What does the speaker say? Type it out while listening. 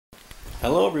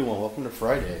Hello everyone, welcome to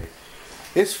Friday.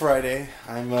 It's Friday.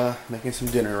 I'm making some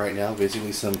dinner right now,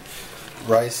 basically some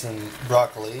rice and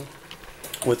broccoli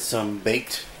with some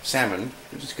baked salmon,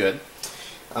 which is good.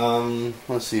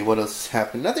 Let's see what else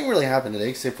happened. Nothing really happened today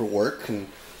except for work, and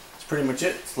that's pretty much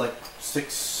it. It's like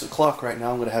 6 o'clock right now.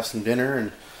 I'm going to have some dinner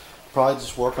and probably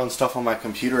just work on stuff on my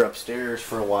computer upstairs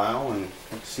for a while and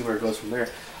see where it goes from there.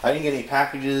 I didn't get any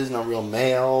packages, no real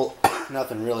mail,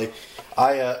 nothing really.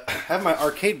 I have my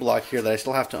arcade block here that I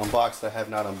still have to unbox that I have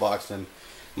not unboxed, and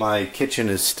my kitchen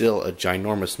is still a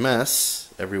ginormous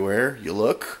mess everywhere you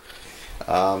look,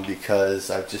 because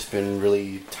I've just been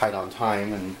really tight on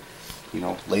time and, you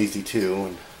know, lazy too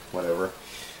and whatever.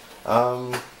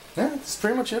 Yeah, that's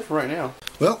pretty much it for right now.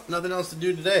 Well, nothing else to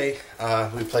do today.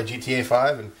 We played GTA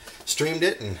 5 and streamed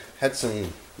it and had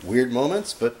some weird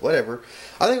moments, but whatever.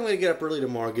 I think I'm going to get up early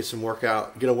tomorrow, get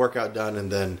a workout done, and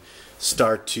then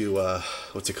start to,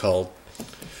 what's it called?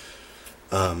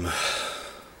 Do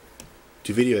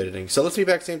video editing. So let's be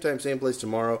back same time, same place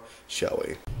tomorrow, shall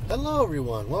we? Hello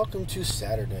everyone, welcome to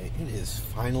Saturday. It is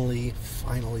finally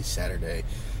Saturday.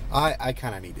 I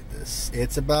kind of needed this.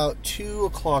 It's about 2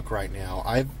 o'clock right now.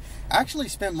 I've actually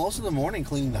spent most of the morning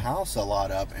cleaning the house a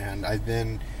lot up, and I've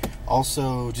been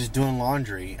also just doing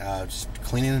laundry, just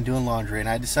cleaning and doing laundry, and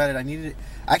I decided I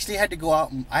actually had to go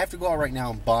out, I have to go out right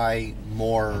now and buy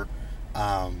more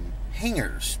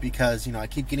hangers, because, you know, I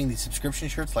keep getting these subscription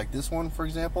shirts like this one, for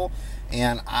example,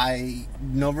 and I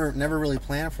never really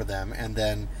planned for them, and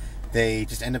then they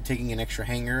just end up taking an extra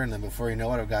hanger, and then before you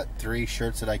know it, I've got 3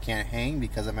 shirts that I can't hang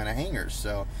because I'm out of hangers.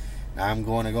 So now I'm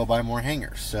going to go buy more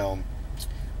hangers. So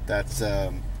that's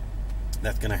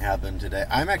gonna happen today.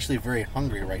 I'm actually very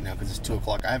hungry right now because it's 2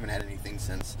 o'clock. I haven't had anything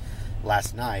since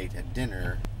last night at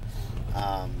dinner.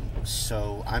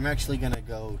 So I'm actually gonna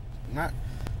go.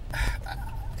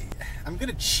 I'm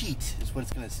gonna cheat. Is what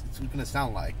it's gonna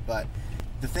sound like. But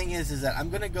the thing is that I'm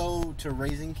gonna go to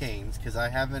Raising Cane's because I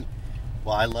haven't.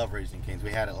 Well, I love Raising Cane's.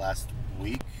 We had it last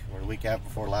week or the week after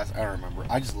before last. I don't remember.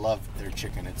 I just love their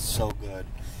chicken. It's so good,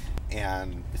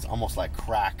 and it's almost like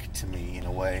crack to me in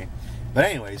a way. But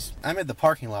anyways, I'm at the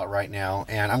parking lot right now,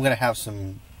 and I'm gonna have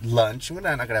some lunch. I'm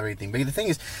not gonna have anything. But the thing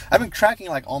is, I've been tracking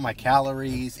like all my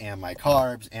calories and my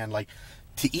carbs, and like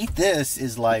to eat this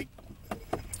is like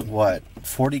what,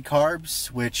 40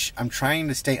 carbs, which I'm trying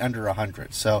to stay under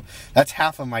 100. So that's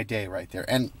half of my day right there.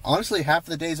 And honestly, half of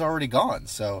the day's already gone.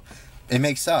 So it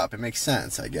makes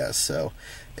sense, I guess. So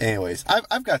anyways,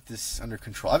 I've got this under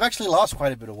control. I've actually lost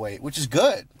quite a bit of weight, which is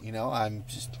good. You know, I'm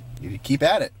just, you keep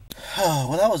at it. Oh,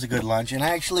 well, that was a good lunch, and I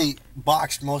actually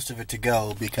boxed most of it to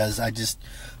go because I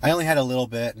only had a little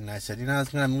bit, and I said, you know,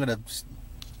 I'm gonna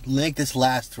make this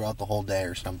last throughout the whole day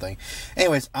or something.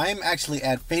 Anyways, I'm actually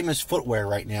at Famous Footwear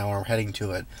right now. I'm heading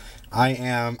to it.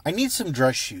 I need some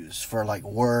dress shoes for like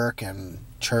work and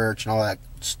church and all that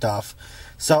stuff.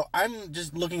 So I'm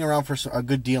just looking around for a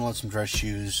good deal on some dress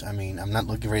shoes. I mean, I'm not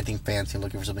looking for anything fancy. I'm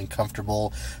looking for something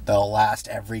comfortable that'll last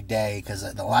every day,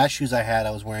 because the last shoes I had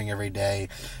I was wearing every day.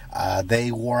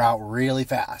 They wore out really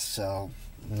fast, so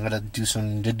I'm going to do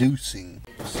some deducing.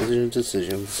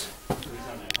 Decisions.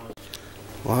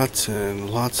 Lots and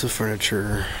lots of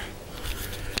furniture.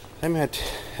 I'm at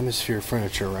Hemisphere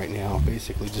Furniture right now,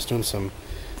 basically just doing some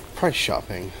price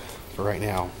shopping for right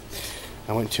now.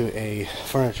 I went to a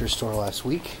furniture store last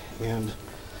week, and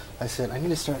I said I need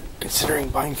to start considering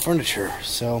buying furniture,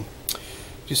 so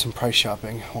do some price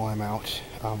shopping while I'm out.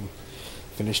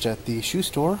 Finished at the shoe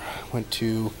store, went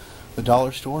to the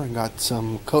dollar store and got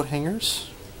some coat hangers,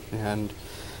 and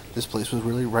this place was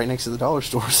really right next to the dollar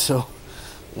store, so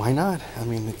why not? I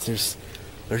mean, there's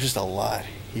just a lot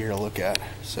here to look at,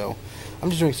 so I'm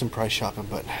just doing some price shopping.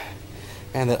 But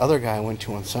man, that other guy I went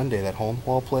to on Sunday, that home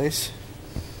wall place,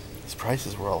 his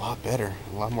prices were a lot better,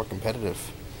 a lot more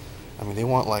competitive. I mean, they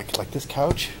want like this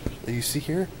couch that you see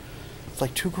here, it's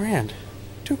like $2 grand.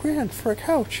 $2 grand for a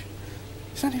couch.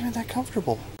 It's not even that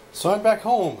comfortable. So I'm back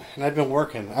home, and I've been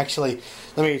working. Actually,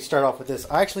 let me start off with this.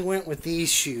 I actually went with these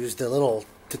shoes, the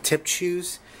tipped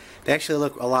shoes. They actually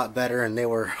look a lot better, and they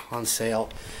were on sale.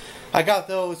 I got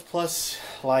those plus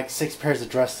like 6 pairs of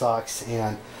dress socks,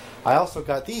 and I also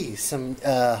got these, some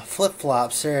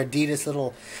flip-flops. They're Adidas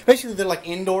little, basically they're like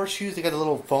indoor shoes. They got a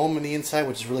little foam in the inside,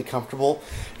 which is really comfortable.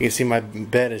 You can see my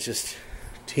bed is just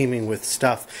teeming with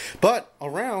stuff. But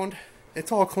around,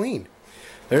 it's all clean.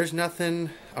 There's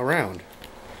nothing around.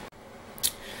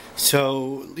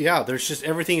 So yeah, there's just,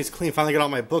 everything is clean. Finally got all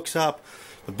my books up,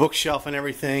 the bookshelf and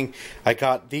everything. I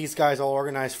got these guys all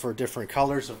organized for different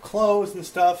colors of clothes and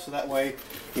stuff, so that way,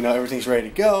 you know, everything's ready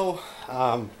to go.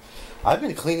 I've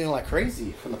been cleaning like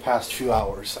crazy for the past few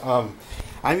hours.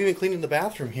 I'm even cleaning the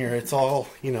bathroom here. It's all,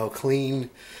 you know, clean,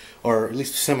 or at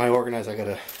least semi-organized. I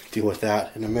gotta deal with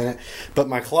that in a minute. But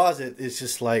my closet is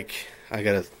just like,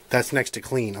 that's next to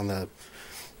clean on the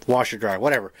washer dryer,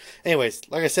 whatever. Anyways,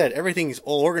 like I said, everything's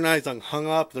all organized and hung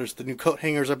up. There's the new coat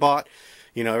hangers I bought.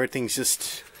 You know, everything's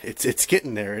just, it's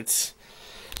getting there. It's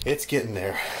getting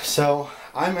there. So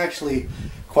I'm actually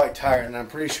quite tired, and I'm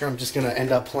pretty sure I'm just gonna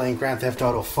end up playing Grand Theft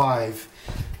Auto 5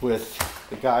 with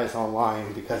the guys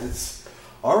online, because it's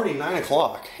already 9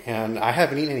 o'clock and I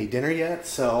haven't eaten any dinner yet.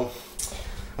 So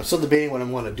I'm still debating what I'm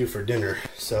going to do for dinner.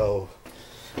 So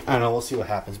I don't know, we'll see what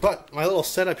happens. But my little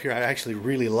setup here I actually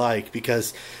really like,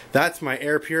 because that's my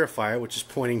air purifier, which is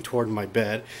pointing toward my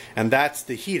bed, and that's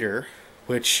the heater,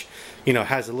 which, you know,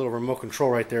 has a little remote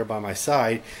control right there by my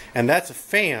side, and that's a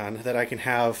fan that I can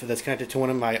have that's connected to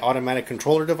one of my automatic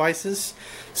controller devices,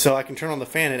 so I can turn on the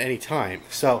fan at any time.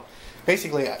 So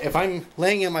basically, if I'm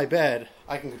laying in my bed,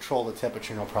 I can control the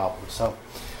temperature no problem. So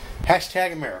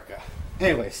hashtag America.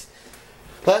 Anyways,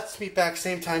 let's meet back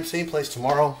same time, same place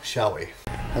tomorrow, shall we?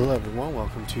 Hello everyone,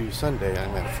 welcome to Sunday.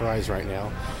 I'm at Fry's right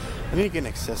now. I need to get an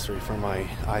accessory for my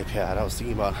iPad. I was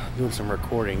thinking about doing some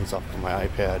recordings off of my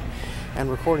iPad and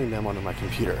recording them onto my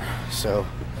computer. So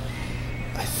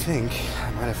I think I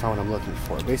might have found what I'm looking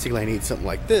for. Basically, I need something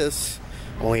like this,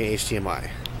 only HDMI.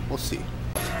 We'll see.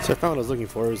 So I found what I was looking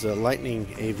for. It was a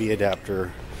Lightning AV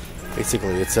adapter.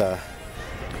 Basically, it's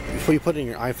before you put it in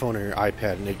your iPhone or your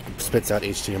iPad and it spits out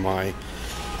HDMI.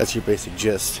 That's your basic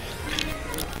gist.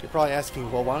 You're probably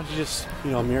asking, well, why don't you just,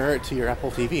 you know, mirror it to your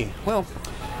Apple TV? Well,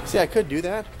 see, I could do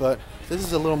that, but this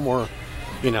is a little more,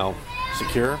 you know,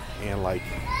 secure, and like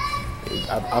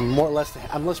I'm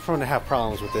less prone to have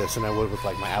problems with this than I would with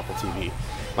like my Apple TV.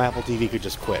 My Apple TV could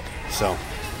just quit, so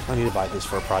I need to buy this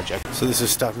for a project. So this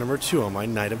is stop number 2 on my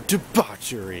night of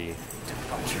debauchery.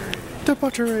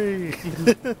 Debauchery.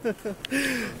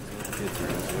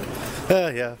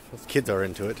 Yeah, kids are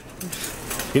into it.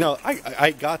 You know,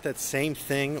 I got that same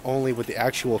thing, only with the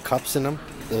actual cups in them,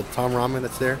 the Tom Ramen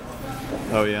that's there.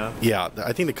 Oh yeah? Yeah,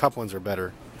 I think the cup ones are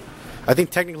better. I think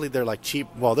technically they're like cheap.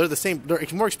 Well, they're the same. They're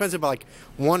more expensive by like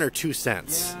 1 or 2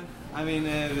 cents. Yeah, I mean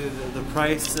the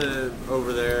price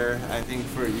over there, I think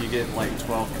you get like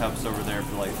 12 cups over there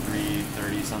for like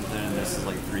 $3.30 something, and this is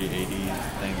like $3.80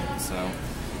 thing. So.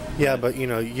 Yeah, but you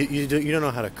know, you don't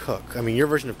know how to cook. I mean, your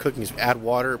version of cooking is add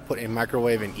water, put in a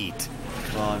microwave, and eat.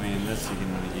 Well, I mean, this you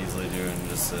can easily do and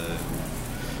just.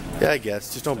 Yeah, I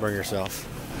guess. Just don't burn yourself.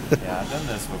 Yeah, I've done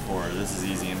this before. This is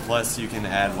easy, and plus you can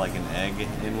add like an egg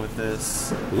in with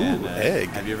this. Ooh, and, egg.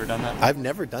 Have you ever done that? I've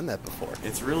never done that before.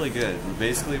 It's really good.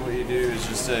 Basically, what you do is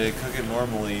just cook it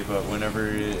normally, but whenever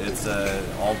it's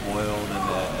all boiled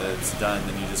and it's done,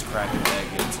 then you just crack an egg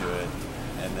into it,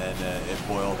 and then it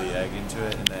boil the egg into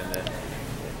it, and then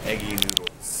eggy noodles.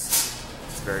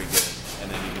 It's very good. And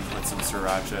then you can put some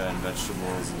sriracha and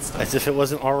vegetables and stuff. As if it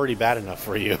wasn't already bad enough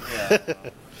for you. Yeah.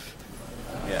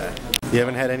 Yeah. You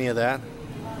haven't had any of that?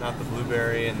 Not the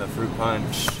blueberry and the fruit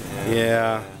punch. And,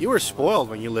 yeah. You were spoiled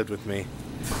when you lived with me.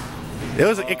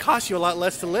 It cost you a lot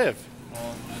less to live.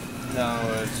 Well, no,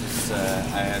 it's just I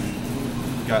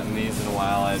hadn't gotten these in a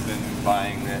while. I've been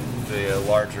buying the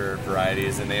larger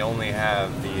varieties, and they only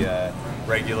have the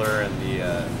regular and the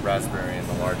raspberry and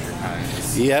the larger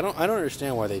kinds. Yeah, I don't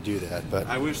understand why they do that, but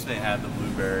I wish they had the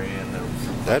blueberry and the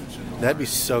fruit punch. That'd be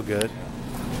so good.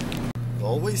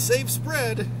 Always save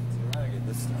spread. So I gotta get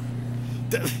this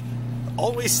stuff.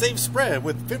 Always save spread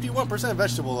with 51%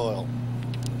 vegetable oil.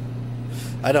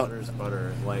 I don't. Butter's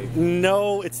butter, like.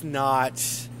 No, it's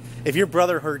not. If your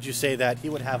brother heard you say that, he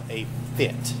would have a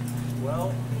fit.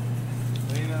 Well,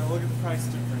 I mean, look at the price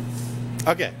difference.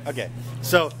 Okay.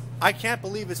 So I can't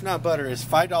believe it's not butter. It's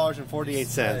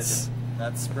 $5.48.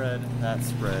 That's spread. That's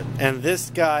spread. And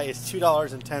this guy is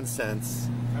 $2.10.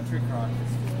 Country Crock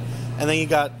is good. And then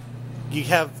you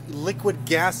have liquid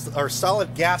gas or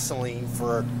solid gasoline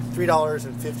for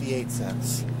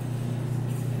 $3.58.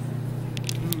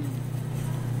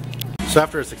 So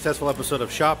after a successful episode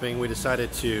of shopping, we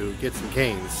decided to get some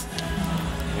canes.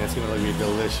 Yeah, it's gonna be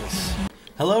delicious.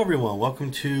 Hello everyone, welcome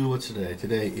to, what's today?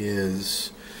 Today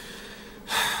is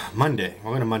Monday.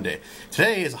 Welcome to Monday.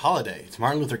 Today is a holiday. It's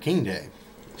Martin Luther King Day.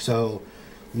 So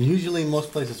usually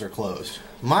most places are closed.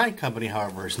 My company,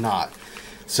 however, is not.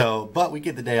 So, but we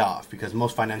get the day off because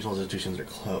most financial institutions are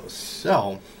closed.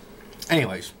 So,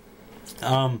 anyways,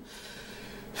 what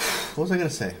was I going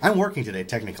to say? I'm working today,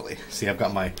 technically. See, I've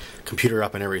got my computer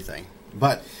up and everything.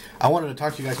 But I wanted to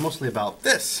talk to you guys mostly about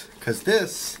this, because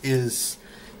this is,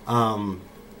 remember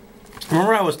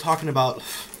I was talking about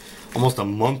almost a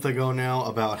month ago now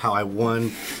about how I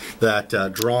won that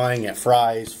drawing at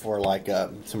Fry's for like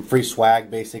some free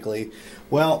swag, basically.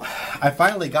 Well, I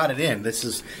finally got it in. This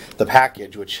is the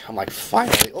package, which I'm like,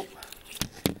 finally. Oh.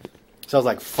 So I was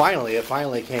like, finally, it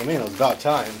finally came in. It was about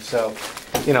time. So,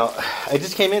 you know, it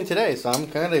just came in today, so I'm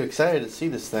kind of excited to see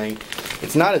this thing.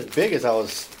 It's not as big as I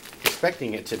was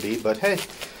expecting it to be, but hey,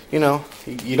 you know,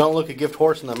 you don't look a gift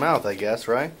horse in the mouth, I guess,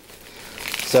 right?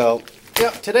 So, yeah,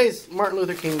 today's Martin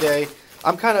Luther King Day.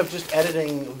 I'm kind of just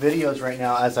editing videos right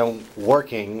now as I'm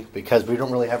working because we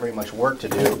don't really have very much work to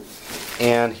do.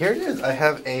 And here it is. I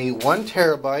have a 1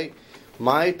 terabyte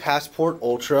MyPassport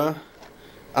Ultra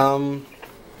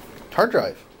hard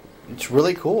drive. It's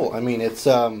really cool. I mean, it's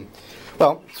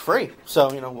well, it's free.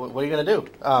 So, you know, what are you gonna do?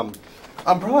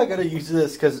 I'm probably gonna use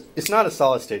this because it's not a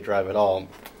solid state drive at all.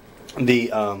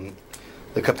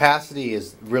 The capacity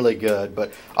is really good,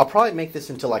 but I'll probably make this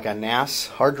into like a NAS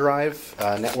hard drive,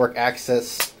 network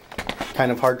access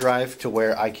kind of hard drive, to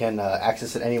where I can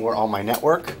access it anywhere on my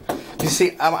network. You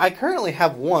see, I currently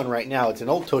have one right now. It's an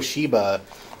old Toshiba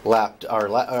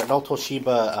an old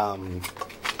Toshiba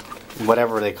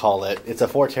whatever they call it. It's a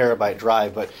 4 terabyte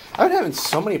drive, but I've been having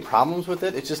so many problems with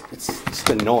it. It's just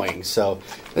annoying. So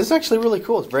this is actually really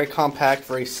cool. It's very compact,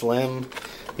 very slim.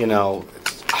 You know,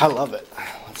 I love it.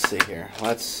 Let's see here.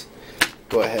 Let's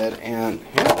go ahead and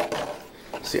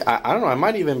see. I don't know. I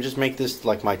might even just make this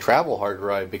like my travel hard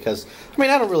drive, because I mean,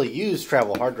 I don't really use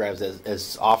travel hard drives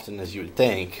as often as you would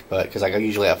think, but because I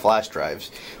usually have flash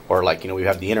drives, or like, you know, we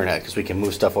have the internet because we can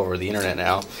move stuff over the internet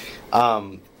now.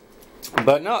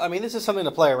 But no, I mean, this is something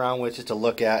to play around with, just to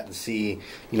look at and see,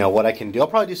 you know, what I can do. I'll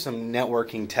probably do some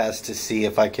networking tests to see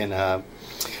if I can,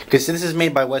 because this is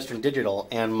made by Western Digital,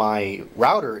 and my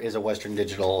router is a Western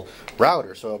Digital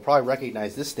router, so I'll probably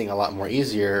recognize this thing a lot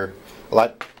easier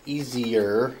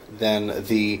than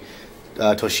the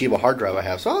Toshiba hard drive I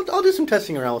have. So I'll do some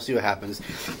testing around. We'll see what happens.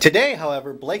 Today,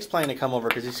 however, Blake's planning to come over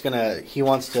because he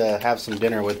wants to have some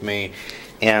dinner with me,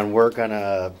 and I'm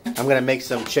gonna make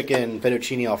some chicken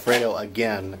fettuccine alfredo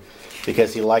again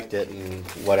because he liked it and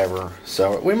whatever.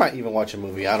 So we might even watch a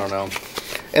movie. I don't know.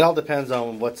 It all depends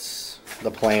on what's the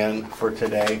plan for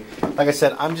today. Like I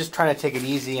said, I'm just trying to take it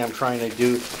easy. I'm trying to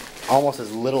do almost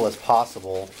as little as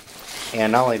possible,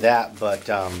 and not only that, but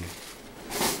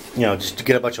you know, just to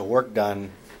get a bunch of work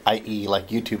done, i.e. like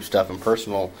YouTube stuff and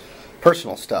personal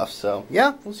stuff. So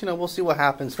yeah, we'll see what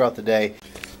happens throughout the day.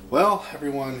 Well,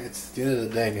 everyone, it's the end of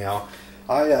the day now.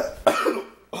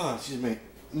 Excuse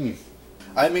me.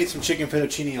 I made some chicken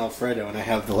fettuccine alfredo, and I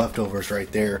have the leftovers right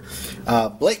there.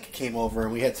 Blake came over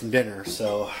and we had some dinner,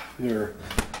 so we were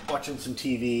watching some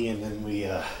TV, and then we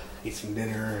ate some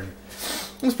dinner, and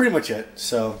that was pretty much it.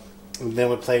 So then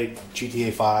we played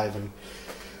GTA 5, and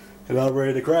I'm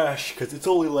ready to crash because it's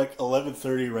only like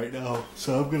 11:30 right now,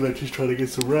 so I'm gonna just try to get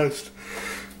some rest.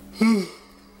 I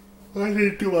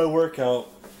need to do my workout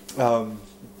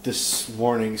this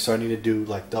morning, so I need to do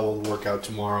like double the workout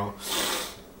tomorrow.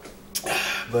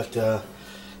 But just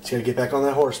gotta get back on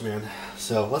that horse, man.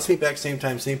 So let's meet back same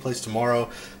time, same place tomorrow,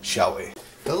 shall we?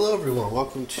 Hello, everyone.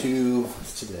 Welcome to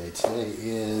today. Today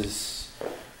is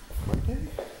Monday.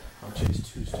 Oh,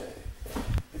 today's Tuesday.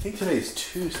 I think today is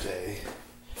Tuesday.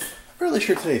 I'm really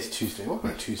sure today's Tuesday.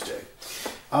 Welcome to Tuesday.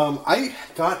 I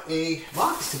got a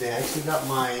box today. I actually got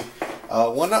my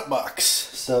 1-Up box,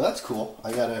 so that's cool.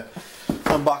 I gotta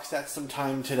unbox that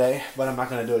sometime today, but I'm not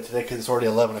gonna do it today because it's already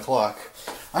 11 o'clock.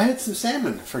 I had some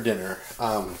salmon for dinner.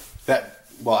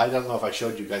 Well, I don't know if I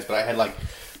showed you guys, but I had like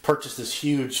purchased this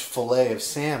huge fillet of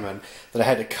salmon that I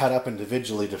had to cut up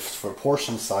individually for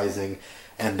portion sizing,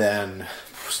 and then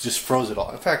just froze it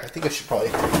all. In fact, I think I should probably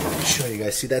show you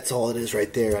guys. See, that's all it is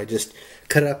right there. I just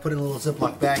cut it up, put it in little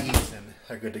Ziploc baggies, and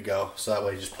they're good to go. So that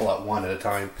way you just pull out one at a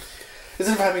time,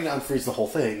 instead of having to unfreeze the whole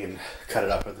thing and cut it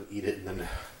up and then eat it and then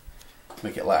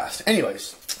make it last.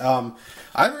 Anyways, I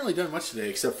haven't really done much today,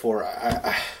 except for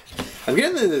I'm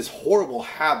getting into this horrible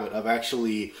habit of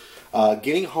actually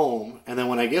getting home, and then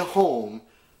when I get home,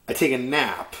 I take a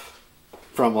nap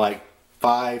from like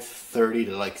 5:30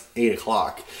 to like 8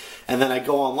 o'clock, and then I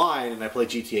go online and I play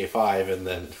GTA 5, and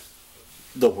then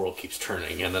the world keeps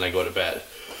turning, and then I go to bed.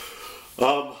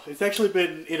 It's actually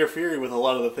been interfering with a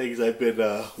lot of the things I've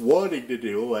been wanting to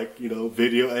do, like, you know,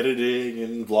 video editing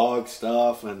and vlog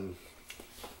stuff, and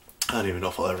I don't even know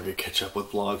if I'll ever catch up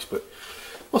with vlogs, but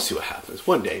we'll see what happens.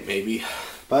 One day, maybe.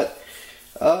 But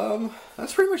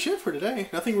that's pretty much it for today.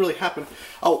 Nothing really happened.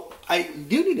 Oh, I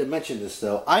do need to mention this,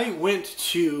 though.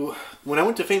 When I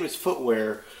went to Famous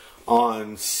Footwear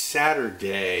on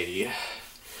Saturday,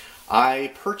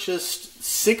 I purchased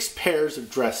 6 pairs of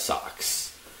dress socks.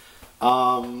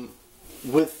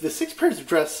 with the 6 pairs of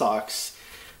dress socks,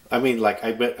 I mean, like,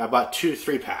 I bought 2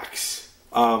 3-packs.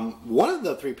 One of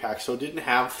the 3-packs, so didn't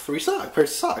have 3 pairs of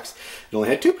socks. It only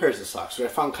had 2 pairs of socks, which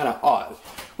I found kind of odd.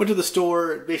 Went to the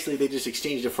store, basically they just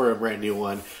exchanged it for a brand new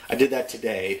one. I did that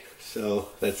today, so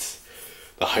that's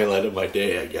the highlight of my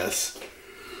day, I guess.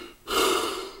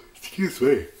 Excuse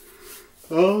me.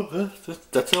 Oh,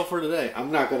 that's all for today.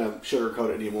 I'm not going to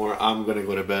sugarcoat it anymore. I'm going to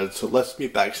go to bed. So let's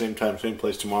meet back same time, same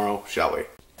place tomorrow, shall we?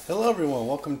 Hello everyone,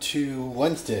 welcome to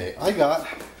Wednesday. I got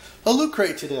a loot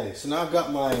crate today. So now I've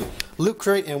got my loot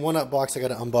crate and one unbox I got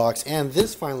to unbox. And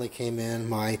this finally came in,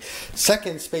 my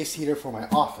second space heater for my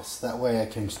office. That way I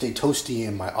can stay toasty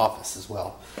in my office as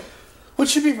well, which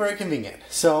should be very convenient.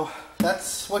 So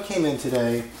that's what came in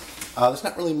today. There's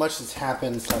not really much that's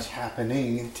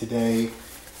happening today.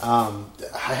 I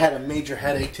had a major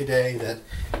headache today that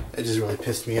it just really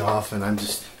pissed me off, and I'm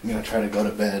going to try to go to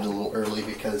bed a little early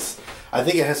because I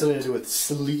think it has something to do with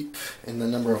sleep and the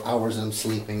number of hours I'm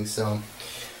sleeping. So,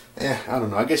 I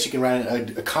don't know. I guess you can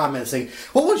write a comment saying,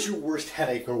 what was your worst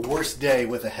headache or worst day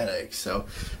with a headache? So,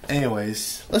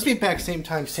 anyways, let's be back same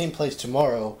time, same place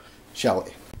tomorrow, shall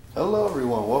we? Hello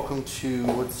everyone, welcome to,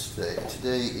 what's today?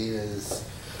 Today is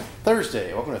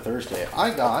Thursday. Welcome to Thursday.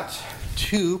 I got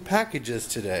 2 packages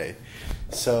today.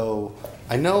 So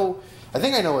I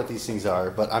think I know what these things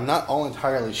are, but I'm not all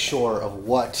entirely sure of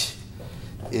what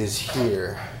is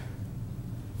here.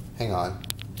 Hang on.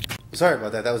 Sorry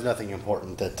about that. That was nothing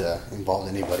important that involved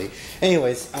anybody.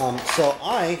 Anyways, so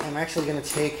I am actually going to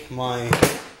take my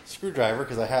screwdriver,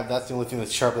 because that's the only thing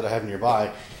that's sharp that I have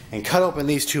nearby, and cut open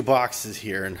these 2 boxes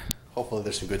here, and hopefully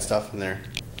there's some good stuff in there.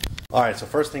 Alright, so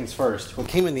first things first. What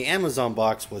came in the Amazon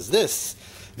box was this.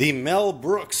 The Mel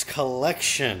Brooks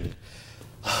collection.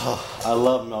 Oh, I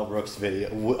love Mel Brooks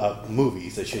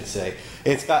movies, I should say.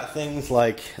 It's got things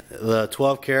like the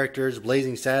 12 Characters,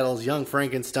 Blazing Saddles, Young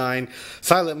Frankenstein,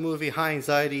 Silent Movie, High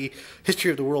Anxiety, History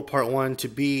of the World Part 1, To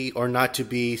Be or Not to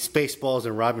Be, Spaceballs,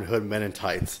 and Robin Hood Men in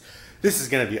Tights. This is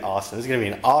going to be awesome. This is going to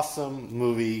be an awesome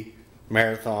movie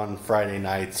marathon Friday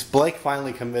nights. Blake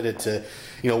finally committed to,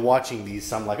 watching these,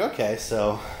 so I'm like, okay,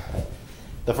 so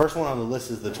the first one on the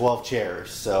list is the 12 Chairs,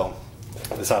 so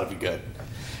this ought to be good.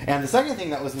 And the second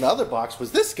thing that was in the other box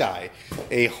was this guy,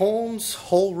 a Holmes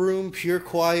whole room pure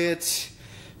quiet,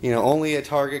 only at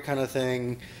Target kind of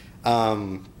thing.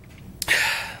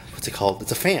 What's it called?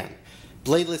 It's a fan,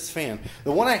 bladeless fan.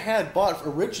 The one I had bought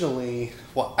originally,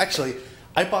 well, actually,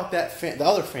 I bought that fan, the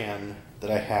other fan that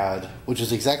I had, which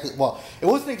is exactly, well, it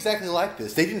wasn't exactly like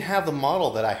this. They didn't have the model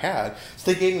that I had,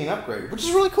 so they gave me an upgrade, which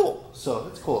is really cool. So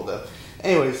that's cool though.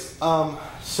 Anyways,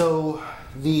 so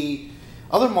the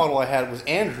other model I had was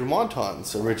Andrew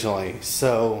Monton's originally.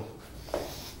 So,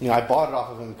 I bought it off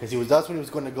of him because that's when he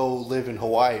was going to go live in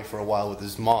Hawaii for a while with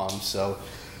his mom. So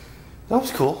that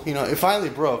was cool. It finally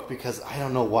broke because I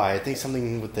don't know why. I think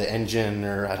something with the engine,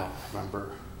 or I don't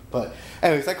remember. But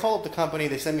anyways, I called up the company.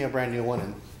 They sent me a brand new one,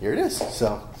 and here it is.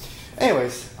 So,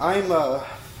 anyways, I'm gonna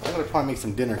probably make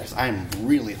some dinner because I'm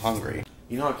really hungry.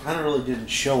 I kind of really didn't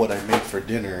show what I made for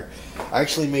dinner. I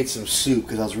actually made some soup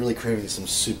because I was really craving some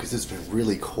soup because it's been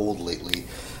really cold lately.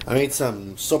 I made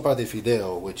some sopa de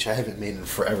fideo, which I haven't made in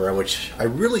forever, which I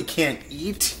really can't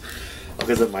eat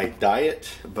because of my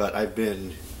diet, but I've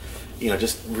been,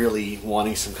 just really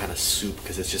wanting some kind of soup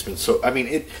because it's just been so, I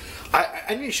need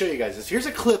to show you guys this. Here's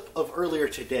a clip of earlier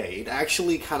today. It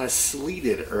actually kind of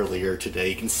sleeted earlier today.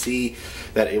 You can see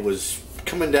that it was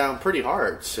coming down pretty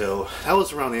hard, so that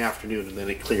was around the afternoon, and then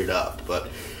it cleared up. But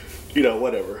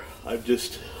whatever, I'm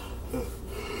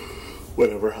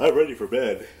ready for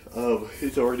bed.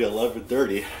 It's already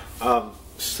 11:30,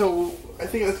 so I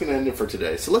think that's gonna end it for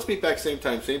today. So let's meet back same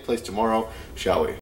time, same place tomorrow, shall we?